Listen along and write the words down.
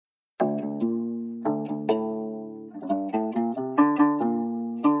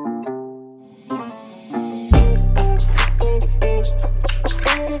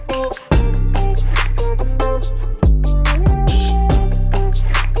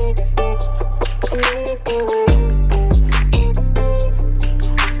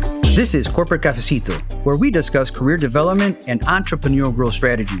This is Corporate Cafecito, where we discuss career development and entrepreneurial growth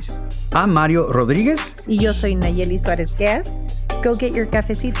strategies. I'm Mario Rodriguez. Y yo soy Nayeli Suarez Gas. Go get your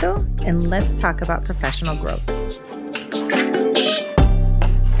cafecito and let's talk about professional growth.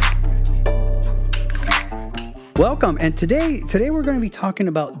 Welcome. And today we're going to be talking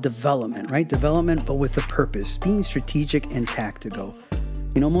about development, right? Development, but with a purpose, being strategic and tactical.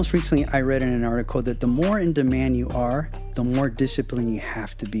 You know, most recently I read in an article that the more in demand you are, the more disciplined you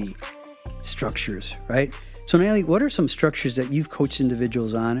have to be. Structures, right? So Nayeli, what are some structures that you've coached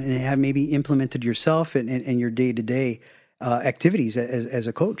individuals on and have maybe implemented yourself in your day-to-day activities as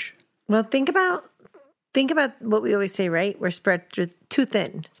a coach? Well, think about what we always say, right? We're spread too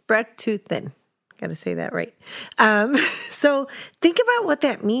thin. Spread too thin. Got to say that right. So think about what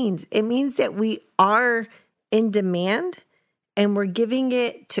that means. It means that we are in demand and we're giving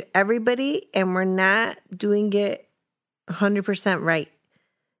it to everybody and we're not doing it 100% right.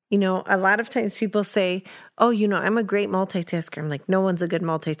 You know, a lot of times people say, oh, you know, I'm a great multitasker. I'm like, no one's a good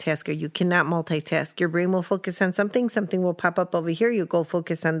multitasker. You cannot multitask. Your brain will focus on something will pop up over here. You go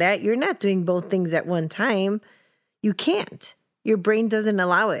focus on that. You're not doing both things at one time. You can't. Your brain doesn't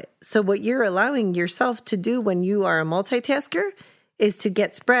allow it. So what you're allowing yourself to do when you are a multitasker is to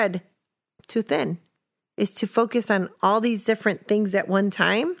get spread too thin, is to focus on all these different things at one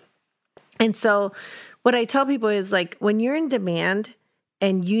time. And so what I tell people is like, when you're in demand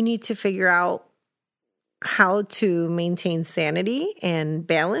and you need to figure out how to maintain sanity and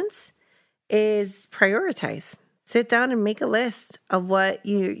balance, is prioritize. Sit down and make a list of what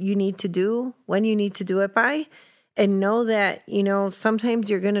you need to do, when you need to do it by, and know that, you know, sometimes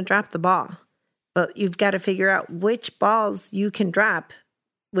you're going to drop the ball, but you've got to figure out which balls you can drop,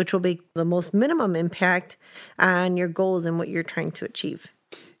 which will be the most minimum impact on your goals and what you're trying to achieve.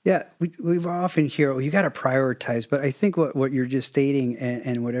 Yeah, we often hear, you got to prioritize, but I think what you're just stating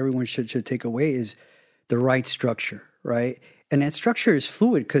and what everyone should take away is the right structure, right? And that structure is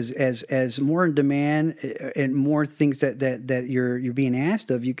fluid because as more in demand and more things that you're being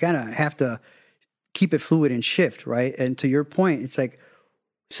asked of, you kind of have to keep it fluid and shift, right? And to your point, it's like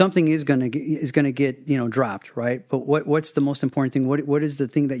something is gonna get dropped, right? But what's the most important thing? What is the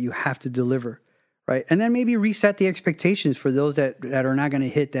thing that you have to deliver? Right. And then maybe reset the expectations for those that are not going to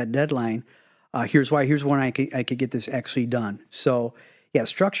hit that deadline. Here's when I could get this actually done. So, yeah,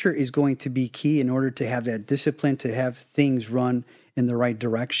 structure is going to be key in order to have that discipline, to have things run in the right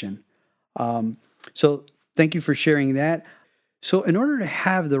direction. So thank you for sharing that. So in order to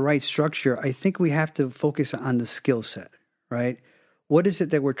have the right structure, I think we have to focus on the skill set, right? What is it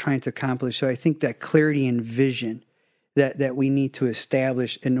that we're trying to accomplish? So I think that clarity and vision that we need to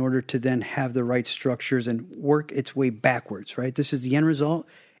establish in order to then have the right structures and work its way backwards, right? This is the end result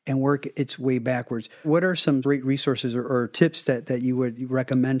and work its way backwards. What are some great resources or tips that you would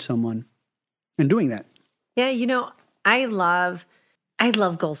recommend someone in doing that? Yeah, you know, I love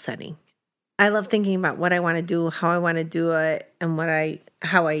goal setting. I love thinking about what I want to do, how I want to do it, and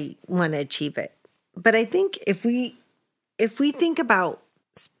how I want to achieve it. But I think if we think about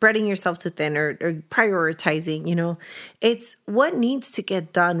spreading yourself too thin or prioritizing, you know, it's what needs to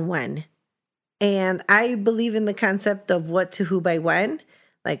get done when. And I believe in the concept of what to who by when.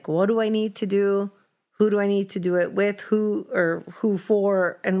 Like, what do I need to do? Who do I need to do it with? Who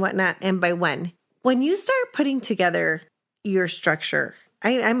for and whatnot, and by when. When you start putting together your structure,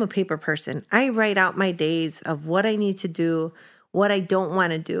 I'm a paper person. I write out my days of what I need to do, what I don't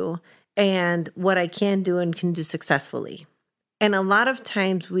want to do, and what I can do and can do successfully. And a lot of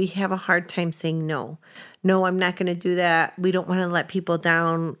times we have a hard time saying no. No, I'm not going to do that. We don't want to let people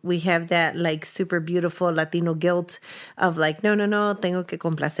down. We have that like super beautiful Latino guilt of like, no, tengo que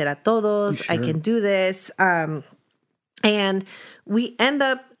complacer a todos. Sure. I can do this. And we end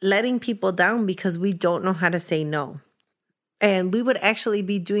up letting people down because we don't know how to say no. And we would actually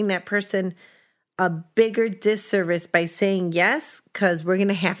be doing that person a bigger disservice by saying yes, because we're going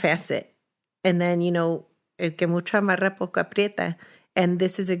to half-ass it. And then, you know, el que mucho amarra poco aprieta. And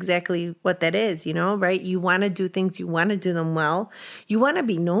this is exactly what that is, you know, right? You want to do things, you want to do them well. You want to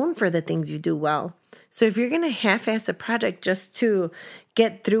be known for the things you do well. So if you're going to half-ass a project just to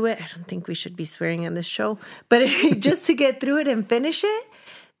get through it, I don't think we should be swearing on this show, but just to get through it and finish it,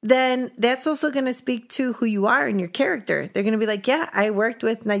 then that's also going to speak to who you are and your character. They're going to be like, yeah, I worked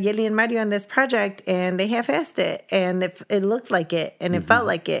with Nayeli and Mario on this project and they half-assed it and it looked like it and it felt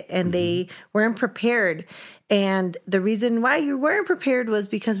like it and they weren't prepared. And the reason why you weren't prepared was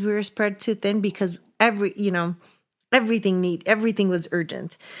because we were spread too thin because everything was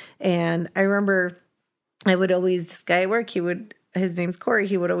urgent. And I remember this guy at work, his name's Corey,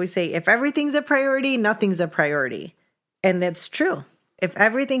 he would always say, if everything's a priority, nothing's a priority. And that's true. If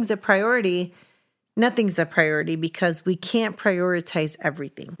everything's a priority, nothing's a priority because we can't prioritize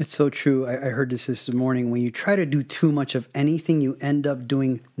everything. It's so true. I heard this morning. When you try to do too much of anything, you end up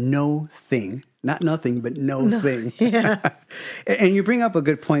doing no thing. Not nothing, but no thing. Yeah. And you bring up a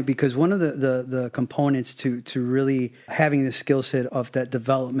good point, because one of the components to really having the skill set of that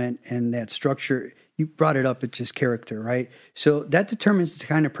development and that structure, you brought it up, it's just character, right? So that determines the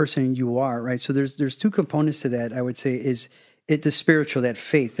kind of person you are, right? So there's two components to that, I would say, is it the spiritual, that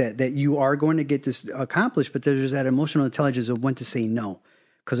faith, that you are going to get this accomplished, but there's that emotional intelligence of when to say no.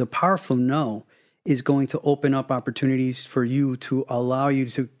 Because a powerful no is going to open up opportunities for you to allow you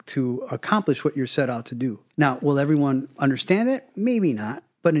to accomplish what you're set out to do. Now, will everyone understand it? Maybe not,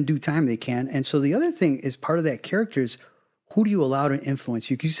 but in due time they can. And so the other thing is, part of that character is, who do you allow to influence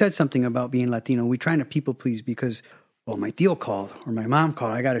you? You said something about being Latino. We're trying to people please because, well, my tío called or my mom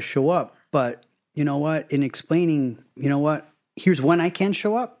called. I got to show up. But you know what? In explaining, you know what? Here's when I can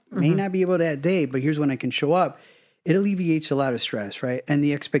show up. May not be able to that day, but here's when I can show up. It alleviates a lot of stress, right? And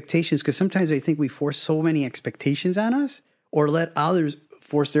the expectations, because sometimes I think we force so many expectations on us, or let others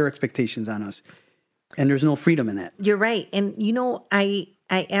force their expectations on us. And there's no freedom in that. You're right. And, I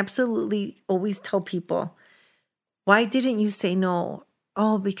absolutely always tell people, why didn't you say no?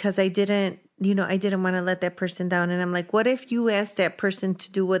 Oh, because I didn't want to let that person down. And I'm like, what if you asked that person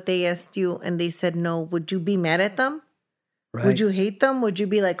to do what they asked you and they said no? Would you be mad at them? Right. Would you hate them? Would you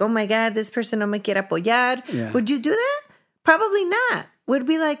be like, oh my God, this person no me quiere apoyar? Yeah. Would you do that? Probably not. Would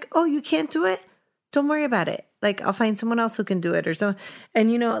be like, oh, you can't do it? Don't worry about it. Like, I'll find someone else who can do it or so.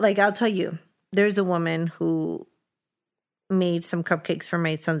 And, I'll tell you, there's a woman who made some cupcakes for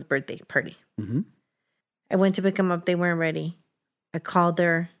my son's birthday party. Mm-hmm. I went to pick them up. They weren't ready. I called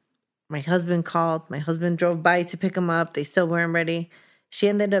her. My husband called. My husband drove by to pick them up. They still weren't ready. She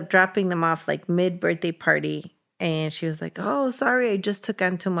ended up dropping them off like mid-birthday party. And she was like, oh, sorry, I just took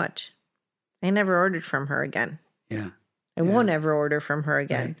on too much. I never ordered from her again. Yeah. I won't ever order from her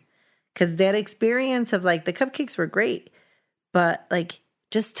again. Because that experience of like, the cupcakes were great. But like,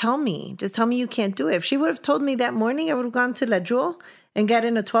 just tell me you can't do it. If she would have told me that morning, I would have gone to La Jewel and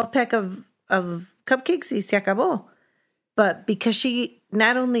gotten a 12-pack of cupcakes y se acabó. But because she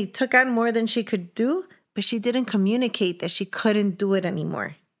not only took on more than she could do, but she didn't communicate that she couldn't do it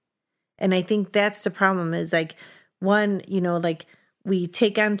anymore. And I think that's the problem is like, one, like we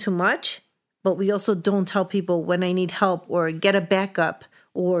take on too much, but we also don't tell people when I need help or get a backup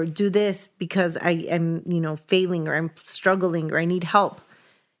or do this because I am, failing or I'm struggling or I need help.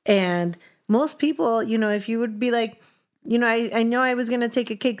 And most people, if you would be like, I know I was going to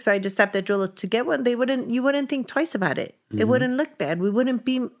take a cake, so I just stopped at Jewel to get one. You wouldn't think twice about it. Mm-hmm. It wouldn't look bad. We wouldn't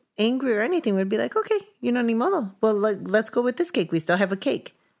be angry or anything. We'd be like, okay, ni modo. Well, let's go with this cake. We still have a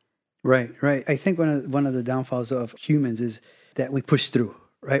cake. Right. I think one of the downfalls of humans is that we push through,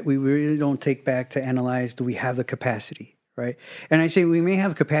 right? We really don't take back to analyze, do we have the capacity, right? And I say we may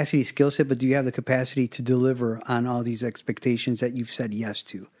have capacity, skill set, but do you have the capacity to deliver on all these expectations that you've said yes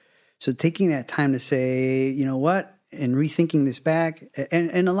to? So taking that time to say, you know what, and rethinking this back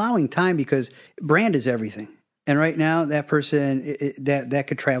and allowing time, because brand is everything. And right now, that person, that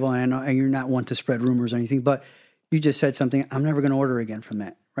could travel, and you're not one to spread rumors or anything, but you just said something, I'm never going to order again from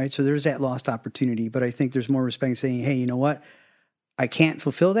that, right? So there's that lost opportunity. But I think there's more respect in saying, hey, you know what? I can't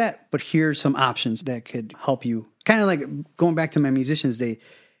fulfill that, but here's some options that could help you. Kind of like going back to my musicians day,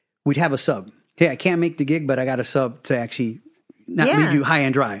 we'd have a sub. Hey, I can't make the gig, but I got a sub to actually not leave you high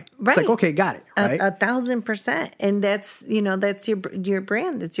and dry. Right. It's like, okay, got it, right? 1,000%. And that's, that's your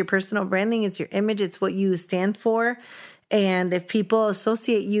brand. It's your personal branding. It's your image. It's what you stand for. And if people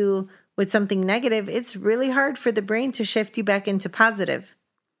associate you with something negative, it's really hard for the brain to shift you back into positive.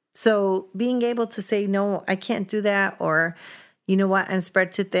 So being able to say, no, I can't do that, or, you know what, I'm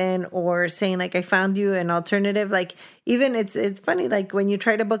spread too thin, or saying like, I found you an alternative. Like even it's funny, like when you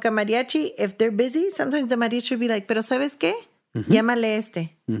try to book a mariachi, if they're busy, sometimes the mariachi will be like, pero ¿sabes qué? Mm-hmm. Llámale este.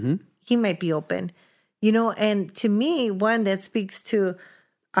 Mm-hmm. He might be open. And to me, one, that speaks to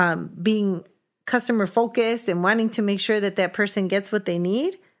being customer focused and wanting to make sure that person gets what they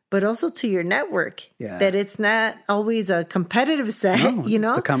need, but also to your network, that it's not always a competitive set,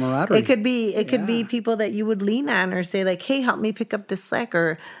 the camaraderie. It could be people that you would lean on or say like, hey, help me pick up this slack,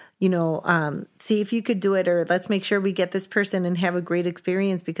 or, see if you could do it, or let's make sure we get this person and have a great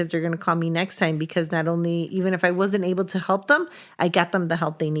experience because they're going to call me next time, because not only, even if I wasn't able to help them, I got them the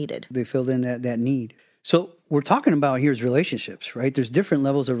help they needed. They filled in that need. So we're talking about here is relationships, right? There's different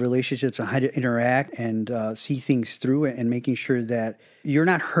levels of relationships and how to interact and see things through it and making sure that you're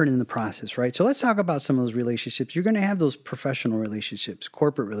not hurt in the process, right? So let's talk about some of those relationships. You're going to have those professional relationships,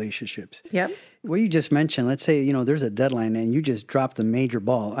 corporate relationships. Yep. What you just mentioned, let's say, there's a deadline and you just dropped a major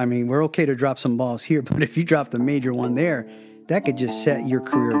ball. I mean, we're okay to drop some balls here, but if you drop the major one there, that could just set your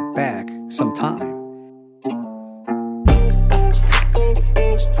career back some time.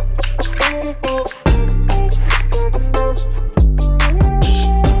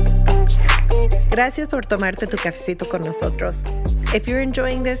 Gracias por tomarte tu cafecito con nosotros. If you're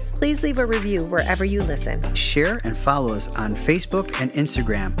enjoying this, please leave a review wherever you listen. Share and follow us on Facebook and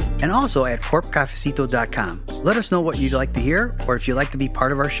Instagram, and also at corpcafecito.com. Let us know what you'd like to hear or if you'd like to be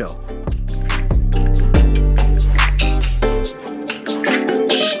part of our show.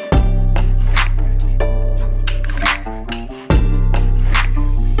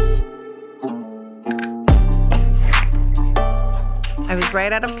 I was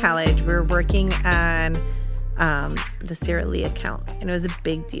right out of college. We were working on the Sara Lee account, and it was a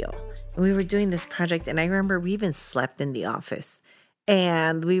big deal. And we were doing this project, and I remember we even slept in the office.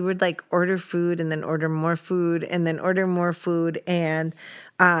 And we would like order food and then order more food and then order more food. And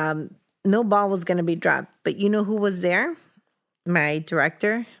no ball was going to be dropped. But you know who was there? My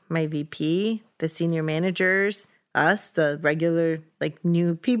director, my VP, the senior managers, us, the regular like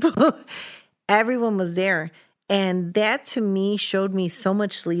new people. Everyone was there. And that to me showed me so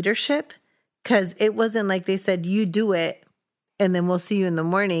much leadership, because it wasn't like they said, you do it and then we'll see you in the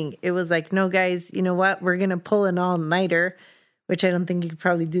morning. It was like, no, guys, you know what? We're going to pull an all-nighter, which I don't think you could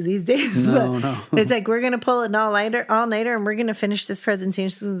probably do these days. No. It's like, we're going to pull an all-nighter, and we're going to finish this presentation.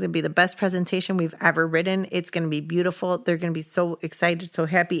 This is going to be the best presentation we've ever written. It's going to be beautiful. They're going to be so excited, so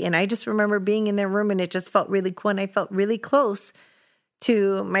happy. And I just remember being in their room, and it just felt really cool. And I felt really close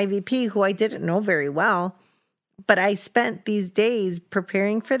to my VP, who I didn't know very well. But I spent these days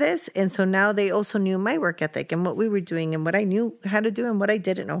preparing for this. And so now they also knew my work ethic and what we were doing and what I knew how to do and what I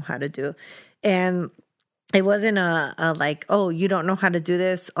didn't know how to do. And it wasn't a like, oh, you don't know how to do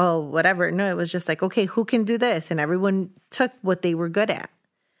this. Oh, whatever. No, it was just like, okay, who can do this? And everyone took what they were good at.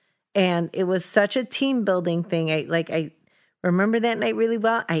 And it was such a team building thing. I remember that night really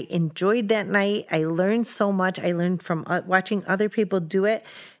well. I enjoyed that night. I learned so much. I learned from watching other people do it.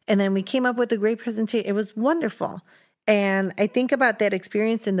 And then we came up with a great presentation. It was wonderful. And I think about that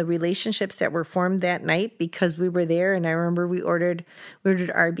experience and the relationships that were formed that night because we were there. And I remember we ordered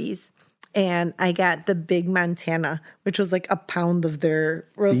Arby's. And I got the big Montana, which was like a pound of their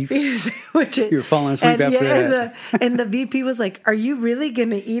roast beef. You're falling asleep after that. And the VP was like, are you really going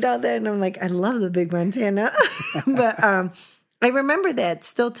to eat all that? And I'm like, I love the big Montana. But I remember that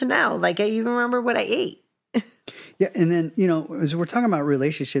still to now. Like, I even remember what I ate. Yeah. And then, as we're talking about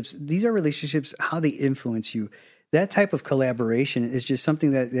relationships, these are relationships, how they influence you. That type of collaboration is just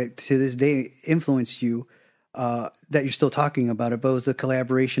something that to this day influenced you, that you're still talking about it, but it was a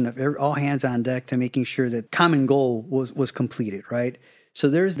collaboration of all hands on deck to making sure that common goal was completed, right? So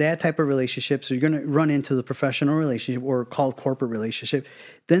there's that type of relationship. So you're going to run into the professional relationship or called corporate relationship.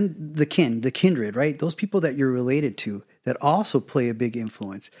 Then the kindred, right? Those people that you're related to that also play a big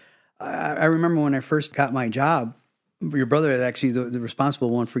influence. I remember when I first got my job, your brother is actually the responsible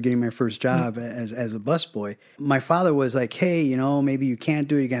one for getting my first job as a busboy. My father was like, hey, maybe you can't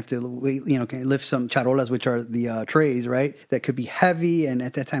do it. You're going to have to wait, lift some charolas, which are the trays, right? That could be heavy. And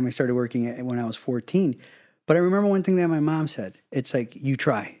at that time, I started working when I was 14. But I remember one thing that my mom said. It's like, you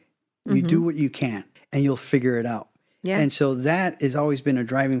try. You do what you can, and you'll figure it out. Yeah. And so that has always been a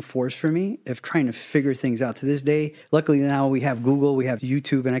driving force for me of trying to figure things out. To this day, luckily now we have Google, we have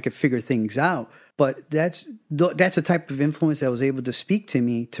YouTube, and I could figure things out. But that's a type of influence that was able to speak to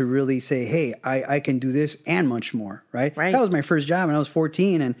me to really say, hey, I can do this and much more, right? That was my first job, and I was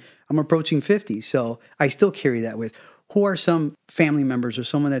 14, and I'm approaching 50. So I still carry that with. Who are some family members or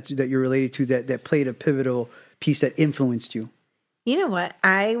someone that you're related to that played a pivotal piece that influenced you? You know what?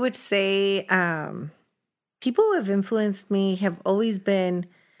 I would say people who have influenced me have always been,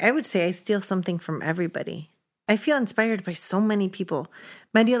 I would say I steal something from everybody. I feel inspired by so many people.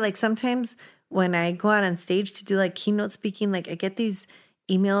 Maria, like sometimes when I go out on stage to do like keynote speaking, like I get these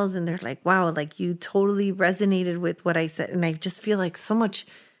emails and they're like, wow, like you totally resonated with what I said. And I just feel like so much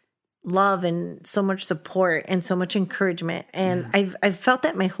love and so much support and so much encouragement. And I've felt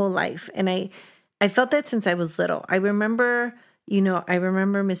that my whole life. And I felt that since I was little. I remember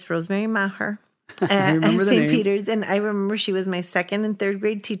Miss Rosemary Maher at St. Peter's. And I remember she was my second and third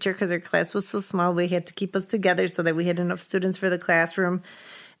grade teacher because her class was so small. We had to keep us together so that we had enough students for the classroom.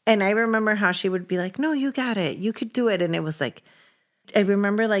 And I remember how she would be like, no, you got it. You could do it. And it was like,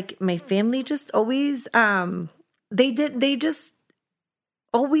 remember like my family just always, they just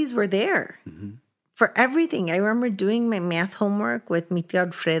always were there for everything. I remember doing my math homework with mi tío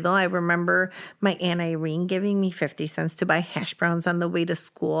Alfredo. I remember my Aunt Irene giving me 50 cents to buy hash browns on the way to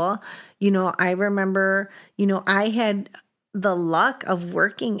school. I remember, I had the luck of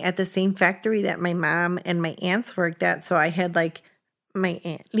working at the same factory that my mom and my aunts worked at. So I had like my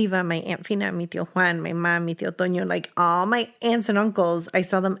Aunt Liva, my Aunt Fina, mi tío Juan, my mom, mi tío Toño, like all my aunts and uncles, I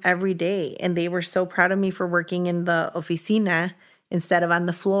saw them every day. And they were so proud of me for working in the oficina instead of on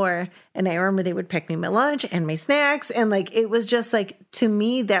the floor. And I remember they would pack me my lunch and my snacks. And like, it was just like, to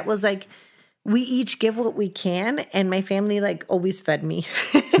me, that was like, we each give what we can. And my family like always fed me,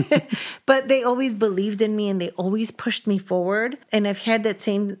 but they always believed in me and they always pushed me forward. And I've had that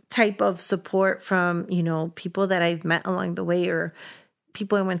same type of support from, people that I've met along the way, or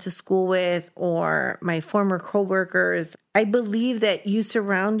people I went to school with, or my former coworkers. I believe that you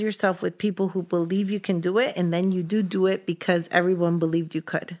surround yourself with people who believe you can do it, and then you do it because everyone believed you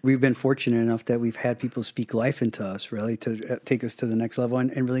could. We've been fortunate enough that we've had people speak life into us, really, to take us to the next level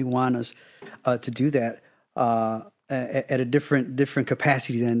and really want us to do that at a different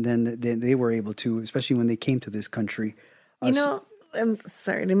capacity than they were able to, especially when they came to this country. I'm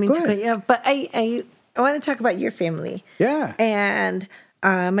sorry, I didn't mean to cut you off, but I want to talk about your family. Yeah. And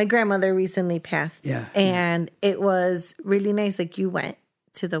my grandmother recently passed. Yeah. And it was really nice. Like, you went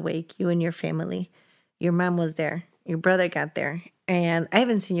to the wake, you and your family. Your mom was there. Your brother got there. And I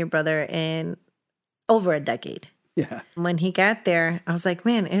haven't seen your brother in over a decade. Yeah. When he got there, I was like,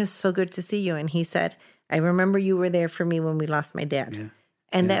 man, it was so good to see you. And he said, I remember you were there for me when we lost my dad. Yeah.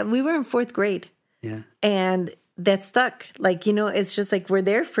 And that we were in 4th grade. Yeah. And that stuck. Like, it's just like we're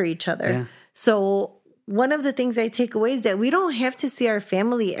there for each other. Yeah. So one of the things I take away is that we don't have to see our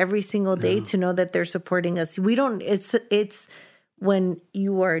family every single day to know that they're supporting us. We don't, it's when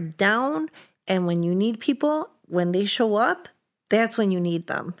you are down and when you need people, when they show up, that's when you need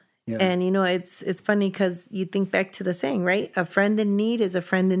them. Yeah. And, it's funny because you think back to the saying, right? A friend in need is a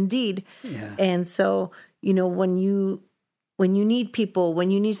friend indeed. Yeah. And so, when you need people,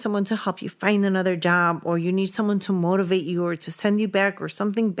 when you need someone to help you find another job, or you need someone to motivate you or to send you back, or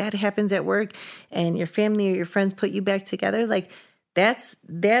something bad happens at work and your family or your friends put you back together, like that's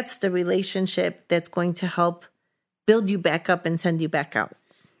the relationship that's going to help build you back up and send you back out.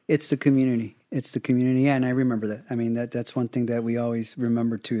 It's the community. Yeah, and I remember that. I mean, that's one thing that we always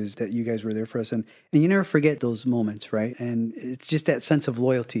remember too, is that you guys were there for us, and you never forget those moments, right? And it's just that sense of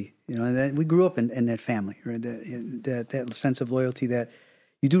loyalty, and that we grew up in that family, right? That sense of loyalty that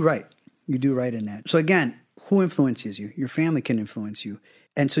you do right in that. So again, who influences you? Your family can influence you,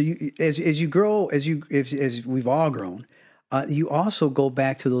 and so you, as you grow, as we've all grown, you also go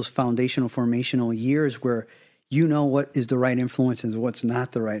back to those formational years where you know what is the right influence and what's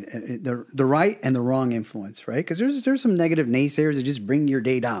not the right and the wrong influence, right? Because there's some negative naysayers that just bring your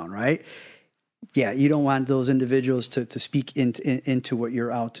day down, right? Yeah, you don't want those individuals to speak into what you're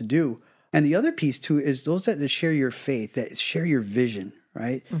out to do. And the other piece too is those that share your faith, that share your vision,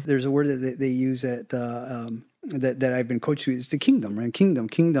 right? Mm-hmm. There's a word that they use that I've been coached to. It's the kingdom, right?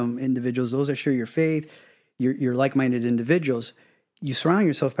 Kingdom individuals, those that share your faith, your like-minded individuals. You surround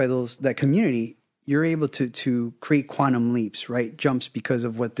yourself by that community. You're able to create quantum leaps, right? Jumps because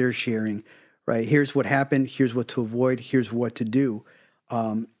of what they're sharing, right? Here's what happened. Here's what to avoid. Here's what to do.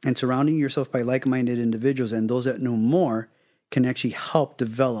 And surrounding yourself by like-minded individuals and those that know more can actually help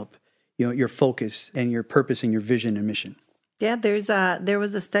develop, your focus and your purpose and your vision and mission. Yeah, there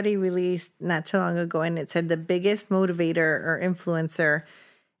was a study released not too long ago, and it said the biggest motivator or influencer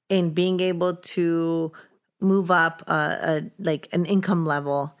in being able to move up like an income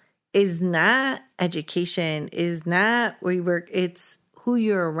level is not education, is not where you work. It's who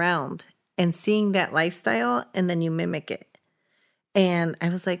you're around and seeing that lifestyle, and then you mimic it. And I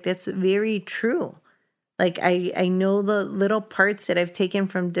was like, that's very true. Like I know the little parts that I've taken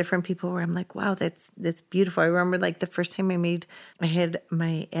from different people where I'm like, wow, that's beautiful. I remember like the first time I had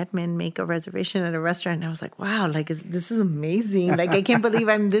my admin make a reservation at a restaurant, and I was like, wow, like this is amazing. Like I can't believe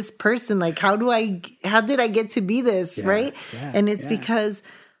I'm this person. Like how did I get to be this, right? Yeah, and it's because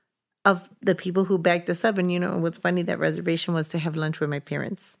of the people who backed us up. And what's funny, that reservation was to have lunch with my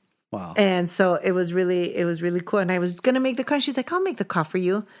parents. Wow. And so it was really cool. And I was going to make the call. She's like, I'll make the call for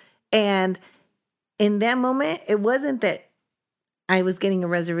you. And in that moment, it wasn't that I was getting a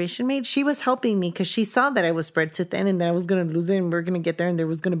reservation made. She was helping me because she saw that I was spread too thin and that I was going to lose it and we are going to get there and there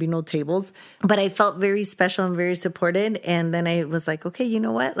was going to be no tables. But I felt very special and very supported. And then I was like, okay, you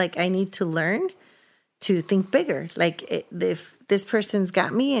know what? Like I need to learn to think bigger. Like if this person's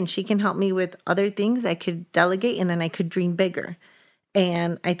got me and she can help me with other things, I could delegate and then I could dream bigger.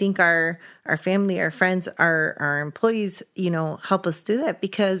 And I think our family, our friends, our employees, help us do that,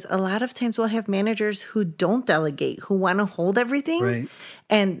 because a lot of times we'll have managers who don't delegate, who want to hold everything. Right.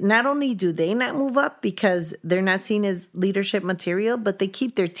 And not only do they not move up because they're not seen as leadership material, but they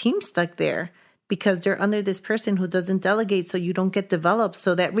keep their team stuck there because they're under this person who doesn't delegate, so you don't get developed.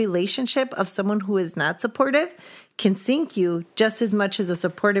 So that relationship of someone who is not supportive can sink you just as much as a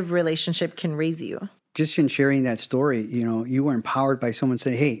supportive relationship can raise you. Just in sharing that story, you were empowered by someone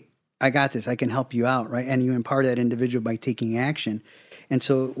saying, hey, I got this, I can help you out, right? And you empower that individual by taking action. And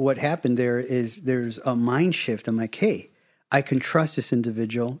so what happened there is there's a mind shift. I'm like, hey, I can trust this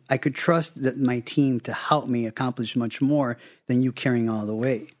individual. I could trust my team to help me accomplish much more than you carrying all the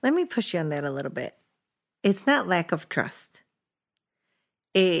weight. Let me push you on that a little bit. It's not lack of trust.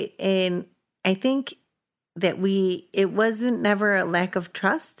 And I think that it wasn't never a lack of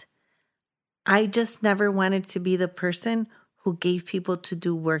trust. I just never wanted to be the person who gave people to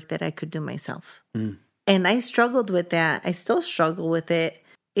do work that I could do myself. Mm. And I struggled with that. I still struggle with it.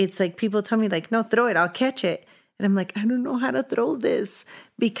 It's like people tell me like, no, throw it, I'll catch it. And I'm like, I don't know how to throw this,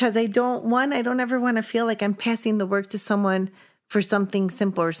 because I don't ever want to feel like I'm passing the work to someone for something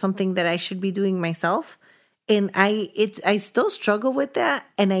simple or something that I should be doing myself. And I still struggle with that.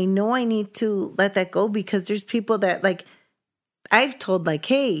 And I know I need to let that go, because there's people that like, I've told like,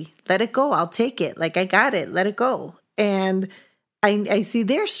 hey, let it go. I'll take it. Like, I got it. Let it go. And I see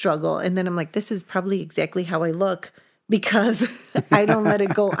their struggle. And then I'm like, this is probably exactly how I look, because I don't let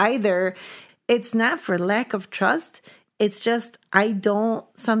it go either. It's not for lack of trust. It's just, I don't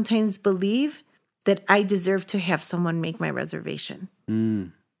sometimes believe that I deserve to have someone make my reservation.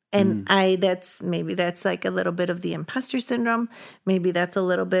 Mm. And maybe that's like a little bit of the imposter syndrome. Maybe that's a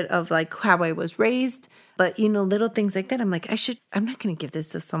little bit of like how I was raised. But, little things like that, I'm like, I'm not going to give this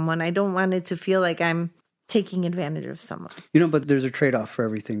to someone. I don't want it to feel like I'm taking advantage of someone. But there's a trade-off for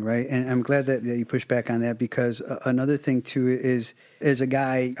everything, right? And I'm glad that you push back on that, because another thing too is, as a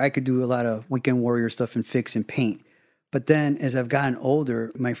guy, I could do a lot of weekend warrior stuff and fix and paint. But then as I've gotten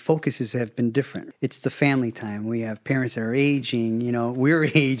older, my focuses have been different. It's the family time. We have parents that are aging, we're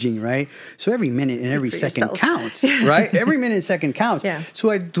aging, right? So every minute and every second counts, right? Every minute and second counts. Yeah.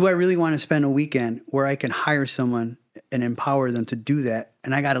 So do I really want to spend a weekend where I can hire someone and empower them to do that?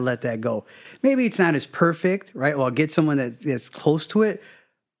 And I got to let that go. Maybe it's not as perfect, right? Well, I'll get someone that's close to it.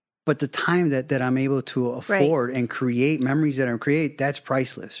 But the time that I'm able to afford and create memories that I create, that's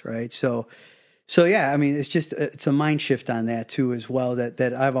priceless, right? So yeah, I mean, it's a mind shift on that too as well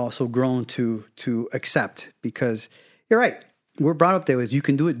that I've also grown to accept, because you're right. We're brought up there as you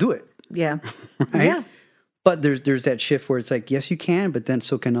can do it. Yeah. Right? Yeah. But there's that shift where it's like, yes, you can, but then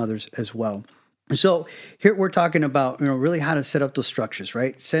so can others as well. So here we're talking about, really how to set up those structures,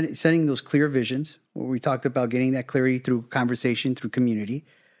 right? Setting those clear visions, where we talked about getting that clarity through conversation, through community,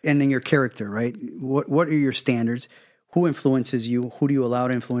 and then your character, right? What are your standards? Who influences you? Who do you allow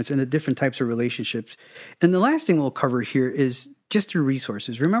to influence? And the different types of relationships. And the last thing we'll cover here is just your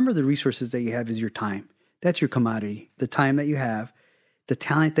resources. Remember, the resources that you have is your time. That's your commodity. The time that you have, the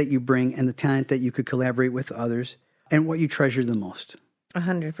talent that you bring, and the talent that you could collaborate with others, and what you treasure the most.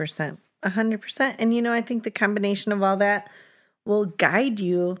 100%. 100%. And, I think the combination of all that will guide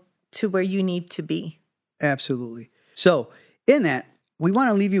you to where you need to be. Absolutely. So in that, we want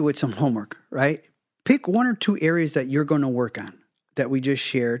to leave you with some homework, right? Pick one or two areas that you're going to work on that we just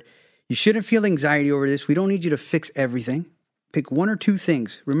shared. You shouldn't feel anxiety over this. We don't need you to fix everything. Pick one or two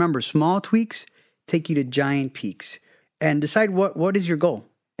things. Remember, small tweaks take you to giant peaks. And decide what is your goal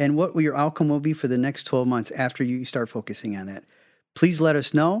and what your outcome will be for the next 12 months after you start focusing on that. Please let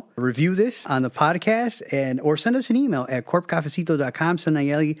us know. Review this on the podcast or send us an email at corpcafecito.com. Send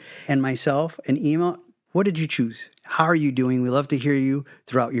Nayeli and myself an email. What did you choose? How are you doing? We love to hear you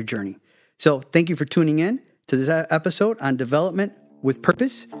throughout your journey. So thank you for tuning in to this episode on Development with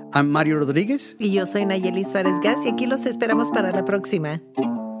Purpose. I'm Mario Rodriguez. Y yo soy Nayeli Suárez Gas, y aquí los esperamos para la próxima.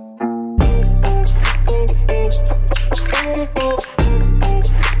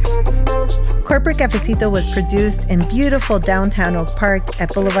 Corporate Cafecito was produced in beautiful downtown Oak Park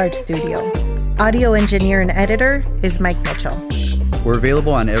at Boulevard Studio. Audio engineer and editor is Mike Mitchell. We're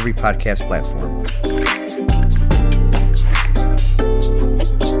available on every podcast platform.